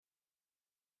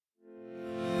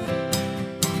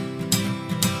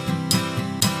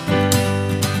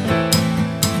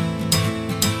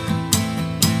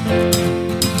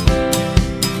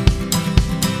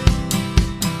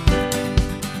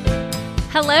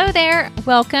Hello there.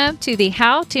 Welcome to the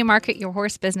How to Market Your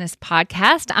Horse Business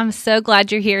podcast. I'm so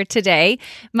glad you're here today.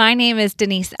 My name is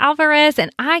Denise Alvarez,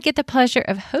 and I get the pleasure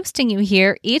of hosting you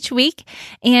here each week.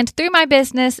 And through my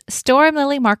business, Storm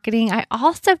Lily Marketing, I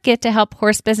also get to help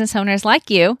horse business owners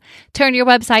like you turn your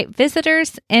website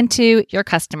visitors into your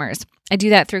customers. I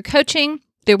do that through coaching,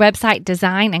 through website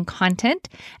design and content,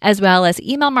 as well as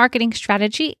email marketing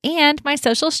strategy and my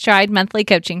Social Stride monthly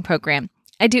coaching program.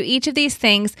 I do each of these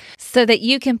things so that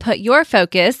you can put your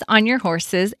focus on your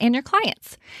horses and your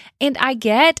clients. And I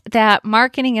get that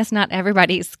marketing is not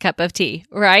everybody's cup of tea,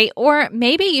 right? Or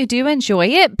maybe you do enjoy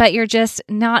it, but you're just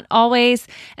not always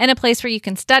in a place where you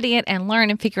can study it and learn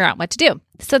and figure out what to do.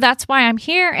 So that's why I'm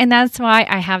here, and that's why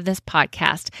I have this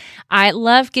podcast. I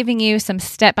love giving you some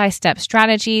step-by-step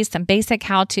strategies, some basic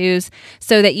how-tos,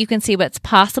 so that you can see what's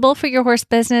possible for your horse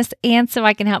business, and so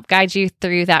I can help guide you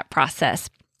through that process.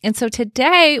 And so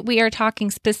today we are talking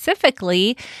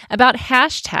specifically about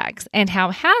hashtags and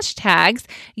how hashtags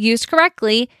used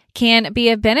correctly can be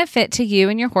of benefit to you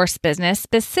and your horse business,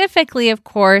 specifically, of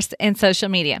course, in social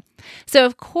media. So,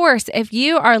 of course, if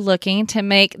you are looking to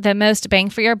make the most bang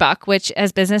for your buck, which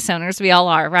as business owners, we all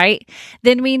are, right?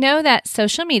 Then we know that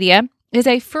social media is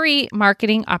a free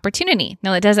marketing opportunity.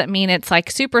 Now, it doesn't mean it's like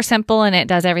super simple and it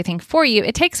does everything for you.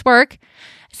 It takes work.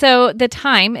 So the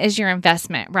time is your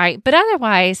investment, right? But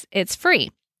otherwise, it's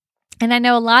free. And I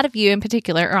know a lot of you in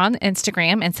particular are on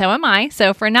Instagram, and so am I.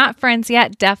 So if we're not friends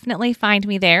yet, definitely find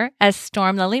me there as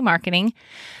Storm Lily Marketing.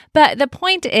 But the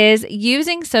point is,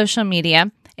 using social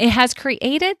media, it has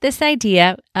created this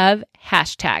idea of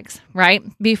hashtags, right?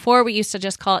 Before we used to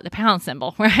just call it the pound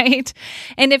symbol, right?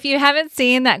 And if you haven't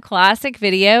seen that classic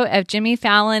video of Jimmy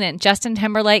Fallon and Justin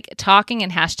Timberlake talking in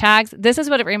hashtags, this is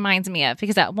what it reminds me of,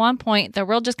 because at one point the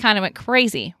world just kind of went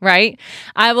crazy, right?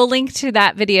 I will link to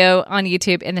that video on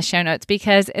YouTube in the show notes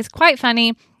because it's quite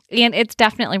funny and it's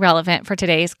definitely relevant for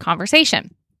today's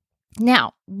conversation.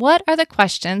 Now, what are the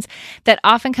questions that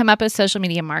often come up with social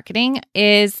media marketing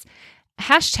is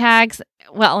hashtags.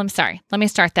 Well, I'm sorry. Let me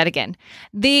start that again.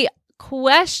 The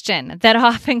question that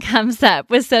often comes up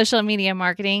with social media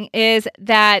marketing is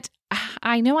that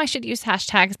I know I should use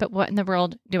hashtags, but what in the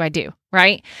world do I do,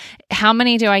 right? How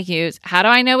many do I use? How do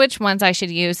I know which ones I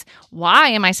should use? Why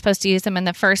am I supposed to use them in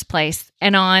the first place?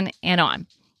 And on and on.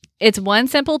 It's one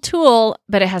simple tool,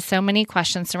 but it has so many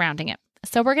questions surrounding it.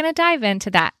 So we're going to dive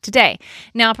into that today.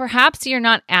 Now, perhaps you're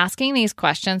not asking these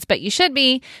questions, but you should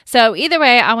be. So either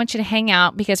way, I want you to hang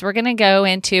out because we're going to go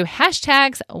into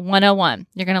hashtags 101.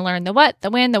 You're going to learn the what,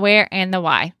 the when, the where, and the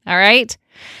why. All right?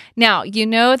 Now, you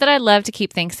know that I love to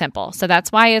keep things simple. So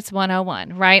that's why it's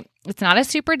 101, right? It's not a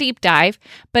super deep dive,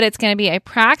 but it's going to be a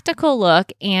practical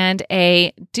look and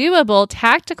a doable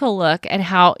tactical look at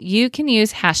how you can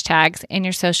use hashtags in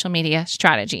your social media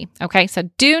strategy. Okay, so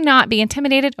do not be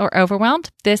intimidated or overwhelmed.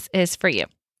 This is for you.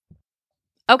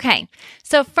 Okay,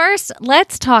 so first,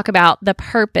 let's talk about the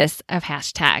purpose of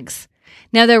hashtags.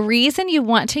 Now, the reason you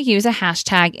want to use a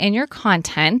hashtag in your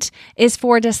content is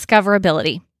for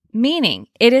discoverability. Meaning,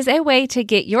 it is a way to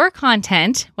get your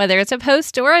content, whether it's a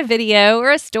post or a video or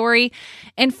a story,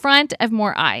 in front of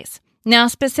more eyes. Now,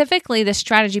 specifically, the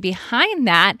strategy behind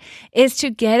that is to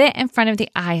get it in front of the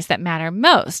eyes that matter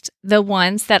most, the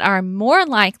ones that are more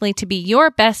likely to be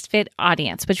your best fit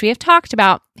audience, which we have talked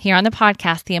about here on the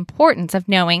podcast, the importance of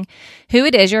knowing who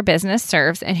it is your business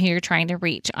serves and who you're trying to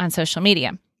reach on social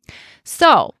media.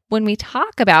 So when we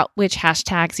talk about which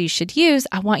hashtags you should use,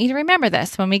 I want you to remember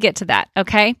this when we get to that,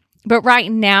 okay? But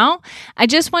right now, I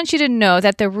just want you to know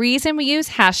that the reason we use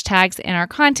hashtags in our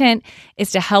content is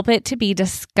to help it to be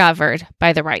discovered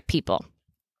by the right people,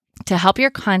 to help your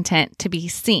content to be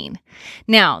seen.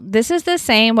 Now, this is the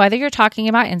same whether you're talking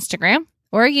about Instagram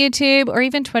or YouTube or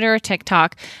even Twitter or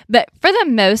TikTok, but for the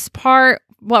most part,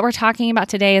 what we're talking about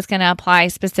today is going to apply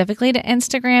specifically to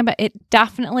Instagram, but it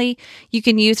definitely, you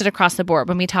can use it across the board.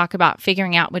 When we talk about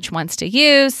figuring out which ones to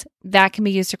use, that can be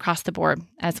used across the board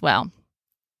as well.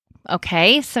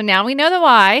 Okay, so now we know the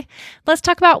why. Let's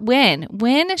talk about when.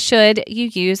 When should you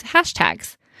use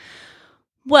hashtags?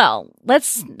 Well,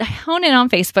 let's hone in on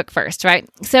Facebook first, right?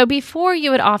 So before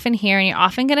you would often hear, and you're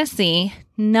often going to see,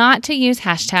 not to use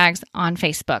hashtags on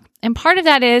Facebook. And part of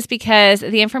that is because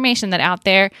the information that out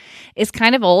there is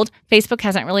kind of old. Facebook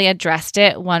hasn't really addressed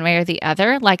it one way or the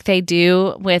other like they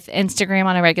do with Instagram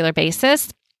on a regular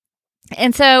basis.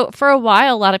 And so for a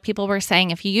while, a lot of people were saying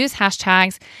if you use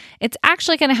hashtags, it's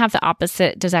actually going to have the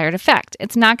opposite desired effect.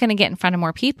 It's not going to get in front of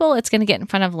more people. It's going to get in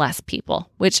front of less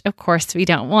people, which of course we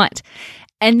don't want.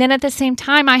 And then at the same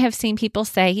time, I have seen people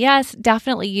say, yes,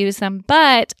 definitely use them,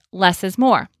 but less is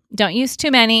more. Don't use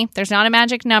too many. There's not a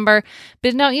magic number,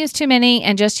 but don't use too many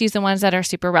and just use the ones that are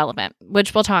super relevant,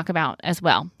 which we'll talk about as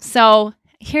well. So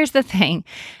here's the thing.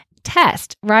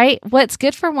 Test, right? What's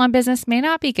good for one business may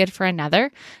not be good for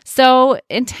another. So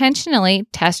intentionally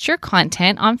test your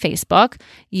content on Facebook,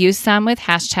 use some with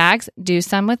hashtags, do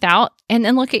some without, and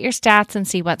then look at your stats and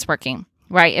see what's working,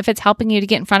 right? If it's helping you to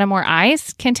get in front of more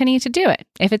eyes, continue to do it.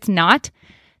 If it's not,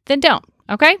 then don't,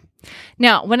 okay?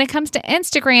 Now, when it comes to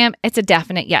Instagram, it's a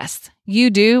definite yes.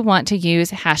 You do want to use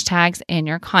hashtags in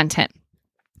your content.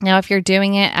 Now, if you're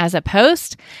doing it as a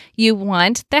post, you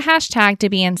want the hashtag to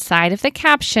be inside of the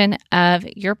caption of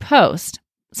your post.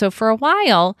 So for a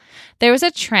while, there was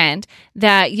a trend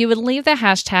that you would leave the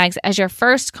hashtags as your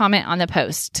first comment on the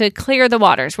post to clear the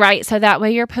waters, right? So that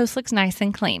way your post looks nice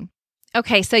and clean.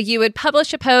 Okay, so you would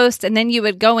publish a post and then you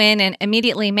would go in and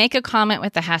immediately make a comment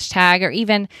with the hashtag, or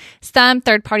even some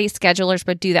third-party schedulers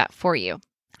would do that for you.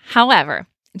 However,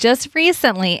 just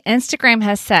recently, Instagram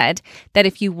has said that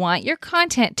if you want your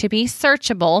content to be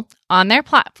searchable on their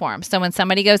platform, so when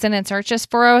somebody goes in and searches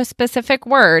for a specific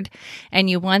word and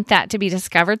you want that to be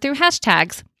discovered through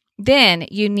hashtags, then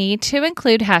you need to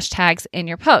include hashtags in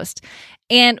your post.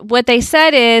 And what they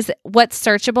said is what's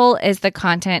searchable is the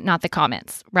content, not the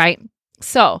comments, right?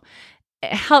 So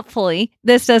helpfully,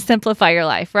 this does simplify your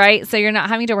life, right? So you're not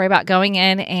having to worry about going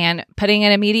in and putting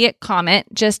an immediate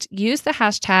comment. Just use the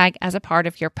hashtag as a part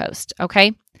of your post,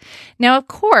 okay? Now, of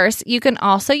course, you can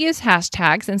also use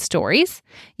hashtags in stories.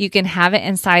 You can have it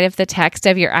inside of the text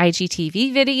of your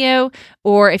IGTV video,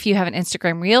 or if you have an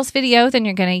Instagram Reels video, then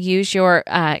you're going to use your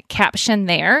caption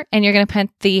there, and you're going to put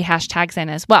the hashtags in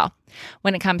as well.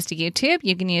 When it comes to YouTube,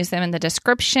 you can use them in the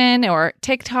description, or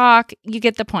TikTok. You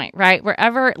get the point, right?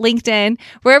 Wherever, LinkedIn,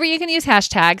 wherever you can use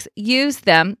hashtags, use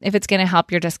them if it's going to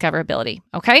help your discoverability,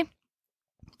 okay?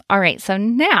 All right, so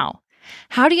now,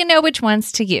 how do you know which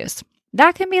ones to use?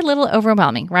 That can be a little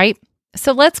overwhelming, right?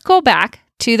 So let's go back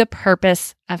to the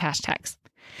purpose of hashtags.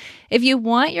 If you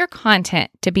want your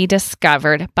content to be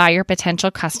discovered by your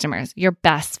potential customers, your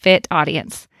best fit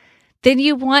audience, then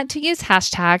you want to use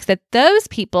hashtags that those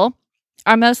people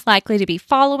are most likely to be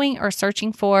following or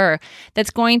searching for, or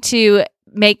that's going to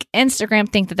make Instagram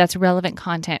think that that's relevant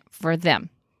content for them.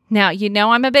 Now, you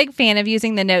know I'm a big fan of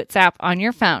using the Notes app on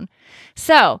your phone.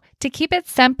 So to keep it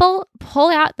simple,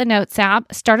 pull out the Notes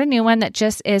app, start a new one that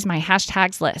just is my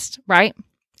hashtags list, right?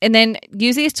 And then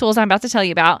use these tools I'm about to tell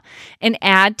you about and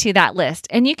add to that list.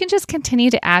 And you can just continue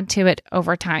to add to it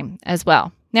over time as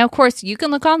well. Now, of course, you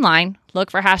can look online, look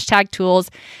for hashtag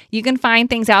tools. You can find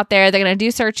things out there. They're going to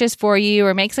do searches for you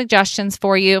or make suggestions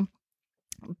for you.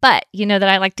 But you know that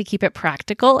I like to keep it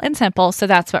practical and simple. So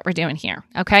that's what we're doing here.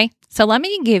 Okay. So let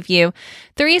me give you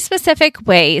 3 specific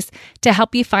ways to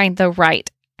help you find the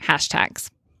right hashtags.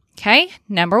 Okay.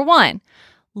 Number 1,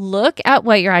 look at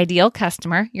what your ideal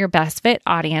customer, your best fit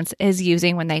audience is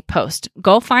using when they post.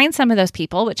 Go find some of those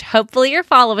people, which hopefully you're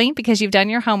following because you've done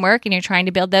your homework and you're trying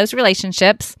to build those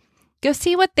relationships. Go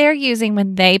see what they're using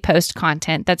when they post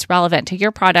content that's relevant to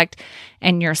your product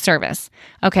and your service.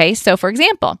 Okay, so for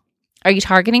example, are you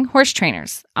targeting horse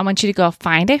trainers? I want you to go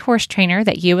find a horse trainer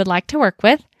that you would like to work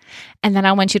with. And then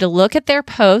I want you to look at their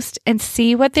post and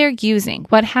see what they're using.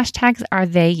 What hashtags are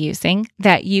they using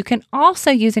that you can also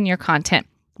use in your content?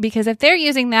 Because if they're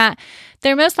using that,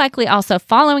 they're most likely also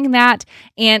following that,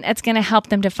 and it's going to help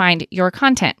them to find your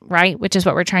content, right? Which is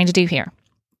what we're trying to do here.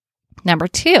 Number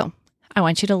 2, I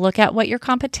want you to look at what your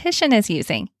competition is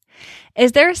using.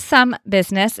 Is there some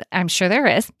business, I'm sure there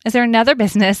is there another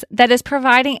business that is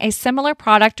providing a similar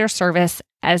product or service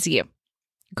as you?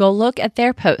 Go look at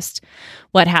their post.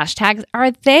 What hashtags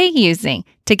are they using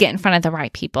to get in front of the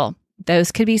right people?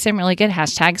 Those could be some really good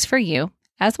hashtags for you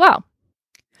as well.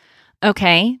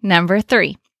 Okay, number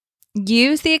 3,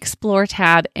 use the Explore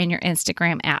tab in your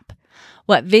Instagram app.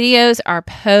 What videos or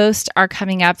posts are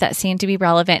coming up that seem to be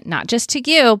relevant, not just to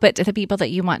you, but to the people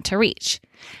that you want to reach?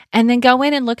 And then go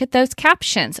in and look at those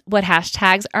captions. What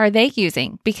hashtags are they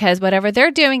using? Because whatever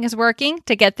they're doing is working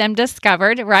to get them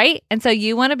discovered, right? And so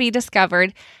you want to be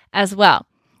discovered as well.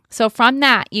 So from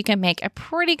that, you can make a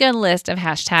pretty good list of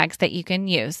hashtags that you can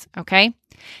use, okay?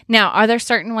 Now, are there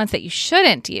certain ones that you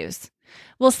shouldn't use?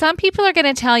 Well, some people are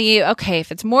going to tell you, okay,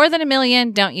 if it's more than 1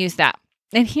 million, don't use that.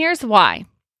 And here's why.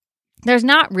 There's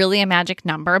not really a magic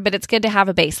number, but it's good to have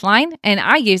a baseline. And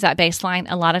I use that baseline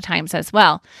a lot of times as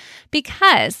well,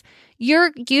 because you're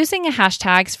using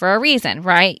hashtags for a reason,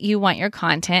 right? You want your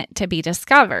content to be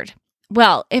discovered.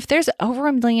 Well, if there's over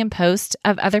 1 million posts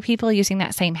of other people using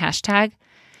that same hashtag,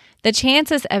 the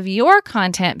chances of your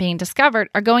content being discovered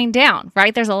are going down,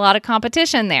 right? There's a lot of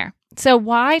competition there. So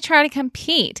why try to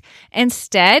compete?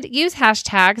 Instead, use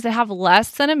hashtags that have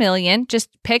less than 1 million. Just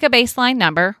pick a baseline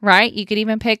number, right? You could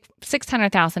even pick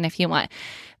 600,000 if you want.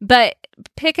 But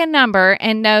pick a number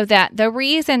and know that the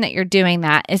reason that you're doing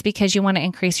that is because you want to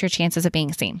increase your chances of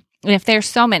being seen. And if there's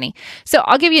so many. So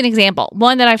I'll give you an example.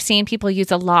 One that I've seen people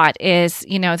use a lot is,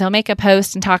 they'll make a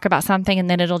post and talk about something and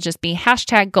then it'll just be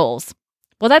hashtag goals.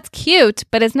 Well, that's cute,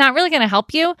 but it's not really going to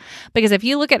help you because if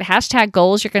you look at hashtag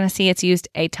goals, you're going to see it's used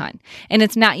a ton. And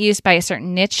it's not used by a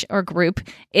certain niche or group.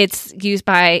 It's used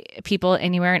by people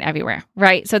anywhere and everywhere,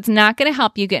 right? So it's not going to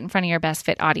help you get in front of your best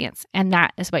fit audience. And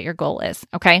that is what your goal is,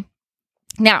 okay?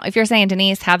 Now, if you're saying,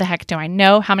 Denise, how the heck do I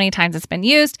know how many times it's been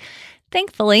used?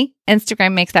 Thankfully,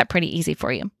 Instagram makes that pretty easy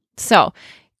for you. So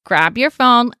grab your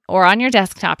phone or on your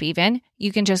desktop even.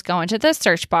 You can just go into the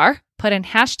search bar, put in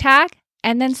hashtag,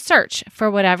 and then search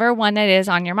for whatever one that is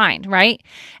on your mind, right?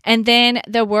 And then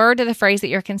the word or the phrase that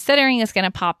you're considering is going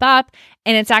to pop up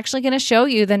and it's actually going to show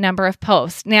you the number of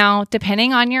posts. Now,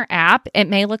 depending on your app, it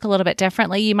may look a little bit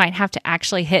differently. You might have to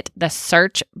actually hit the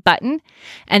search button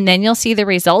and then you'll see the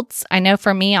results. I know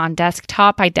for me on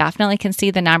desktop, I definitely can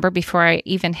see the number before I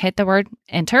even hit the word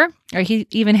enter or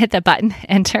even hit the button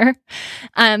enter.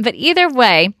 But either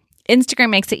way, Instagram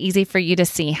makes it easy for you to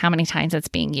see how many times it's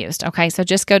being used. Okay, so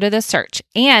just go to the search.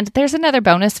 And there's another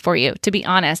bonus for you, to be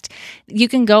honest. You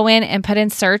can go in and put in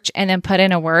search and then put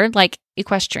in a word like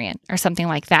equestrian or something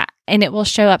like that. And it will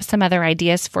show up some other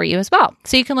ideas for you as well.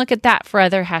 So you can look at that for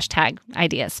other hashtag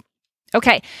ideas.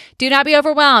 Okay, do not be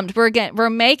overwhelmed. We're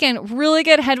making really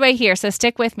good headway here. So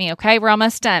stick with me, okay? We're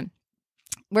almost done.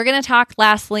 We're going to talk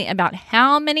lastly about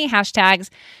how many hashtags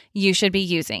you should be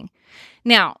using.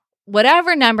 Now,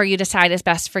 whatever number you decide is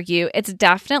best for you, it's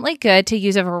definitely good to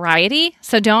use a variety.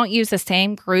 So don't use the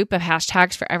same group of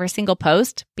hashtags for every single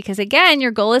post because again,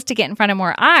 your goal is to get in front of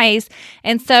more eyes.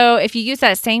 And so if you use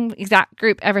that same exact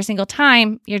group every single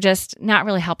time, you're just not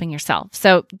really helping yourself.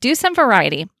 So do some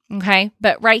variety. Okay.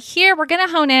 But right here, we're going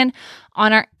to hone in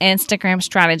on our Instagram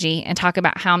strategy and talk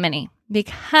about how many.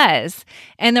 Because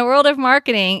in the world of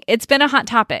marketing, it's been a hot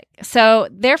topic. So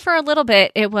there for a little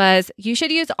bit, it was, you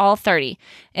should use all 30.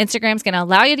 Instagram's going to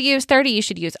allow you to use 30. You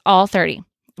should use all 30.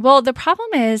 Well, the problem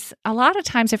is a lot of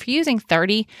times if you're using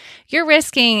 30, you're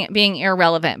risking being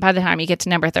irrelevant by the time you get to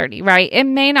number 30, right? It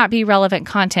may not be relevant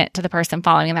content to the person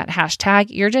following that hashtag.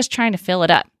 You're just trying to fill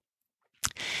it up.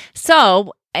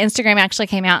 So Instagram actually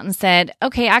came out and said,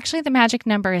 okay, actually the magic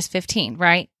number is 15,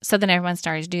 right? So then everyone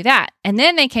started to do that. And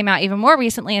then they came out even more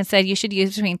recently and said you should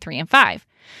use between 3 and 5.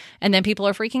 And then people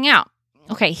are freaking out.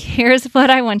 Okay, here's what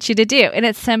I want you to do. And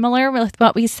it's similar with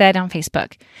what we said on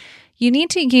Facebook. You need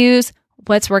to use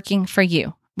what's working for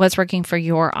you, what's working for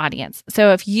your audience.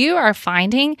 So if you are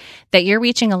finding that you're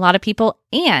reaching a lot of people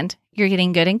and you're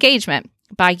getting good engagement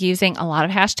by using a lot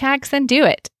of hashtags, then do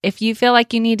it. If you feel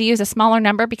like you need to use a smaller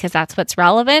number because that's what's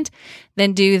relevant,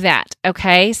 then do that.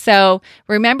 Okay. So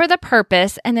remember the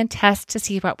purpose and then test to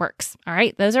see what works. All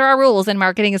right. Those are our rules in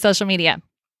marketing and social media.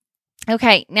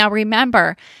 Okay. Now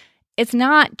remember, it's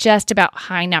not just about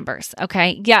high numbers.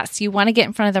 Okay. Yes, you want to get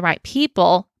in front of the right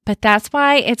people, but that's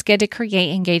why it's good to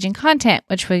create engaging content,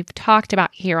 which we've talked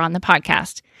about here on the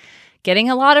podcast. Getting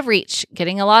a lot of reach,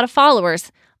 getting a lot of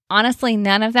followers. Honestly,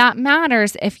 none of that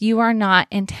matters if you are not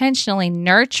intentionally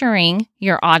nurturing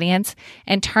your audience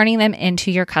and turning them into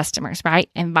your customers, right?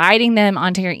 Inviting them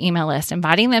onto your email list,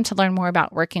 inviting them to learn more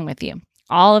about working with you,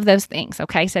 all of those things,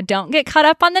 okay? So don't get caught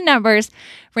up on the numbers.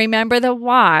 Remember the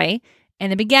why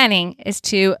in the beginning is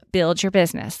to build your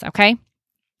business, okay?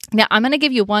 Now, I'm going to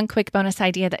give you one quick bonus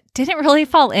idea that didn't really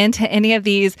fall into any of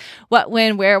these what,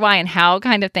 when, where, why, and how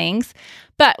kind of things.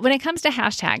 But when it comes to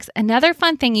hashtags, another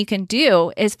fun thing you can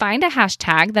do is find a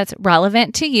hashtag that's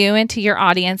relevant to you and to your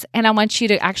audience. And I want you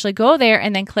to actually go there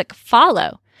and then click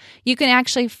follow. You can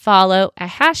actually follow a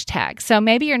hashtag. So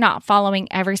maybe you're not following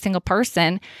every single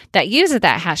person that uses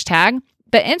that hashtag,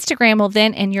 but Instagram will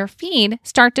then in your feed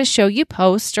start to show you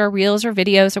posts or reels or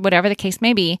videos or whatever the case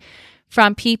may be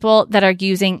from people that are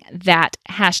using that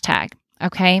hashtag.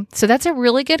 Okay, so that's a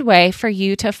really good way for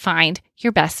you to find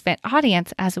your best fit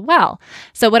audience as well.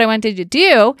 So what I want you to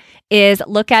do is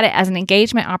look at it as an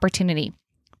engagement opportunity.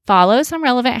 Follow some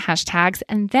relevant hashtags,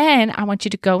 and then I want you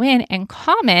to go in and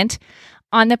comment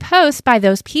on the post by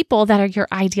those people that are your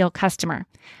ideal customer.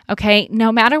 Okay,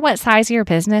 no matter what size of your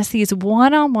business, these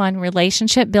one-on-one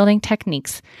relationship building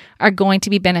techniques are going to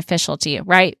be beneficial to you,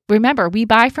 right? Remember, we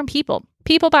buy from people.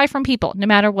 People buy from people, no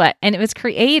matter what. And it was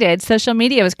created, social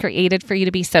media was created for you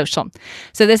to be social.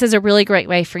 So this is a really great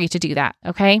way for you to do that,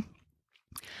 okay?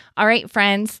 All right,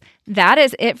 friends, That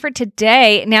is it for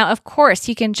today. Now, of course,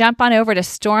 you can jump on over to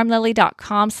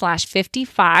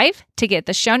stormlily.com/55 to get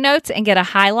the show notes and get a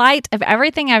highlight of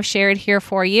everything I've shared here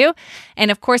for you.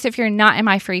 And of course, if you're not in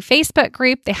my free Facebook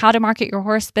group, the How to Market Your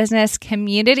Horse Business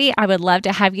community, I would love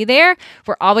to have you there.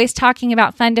 We're always talking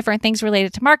about fun, different things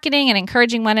related to marketing and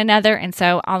encouraging one another. And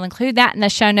so I'll include that in the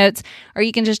show notes, or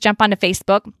you can just jump onto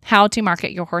Facebook, How to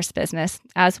Market Your Horse Business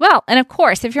as well. And of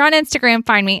course, if you're on Instagram,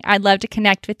 find me. I'd love to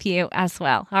connect with you as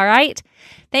well. All right.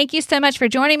 Thank you so much for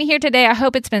joining me here today. I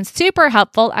hope it's been super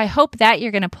helpful. I hope that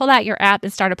you're going to pull out your app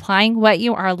and start applying what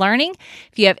you are learning.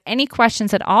 If you have any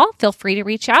questions at all, feel free to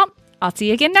reach out. I'll see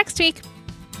you again next week.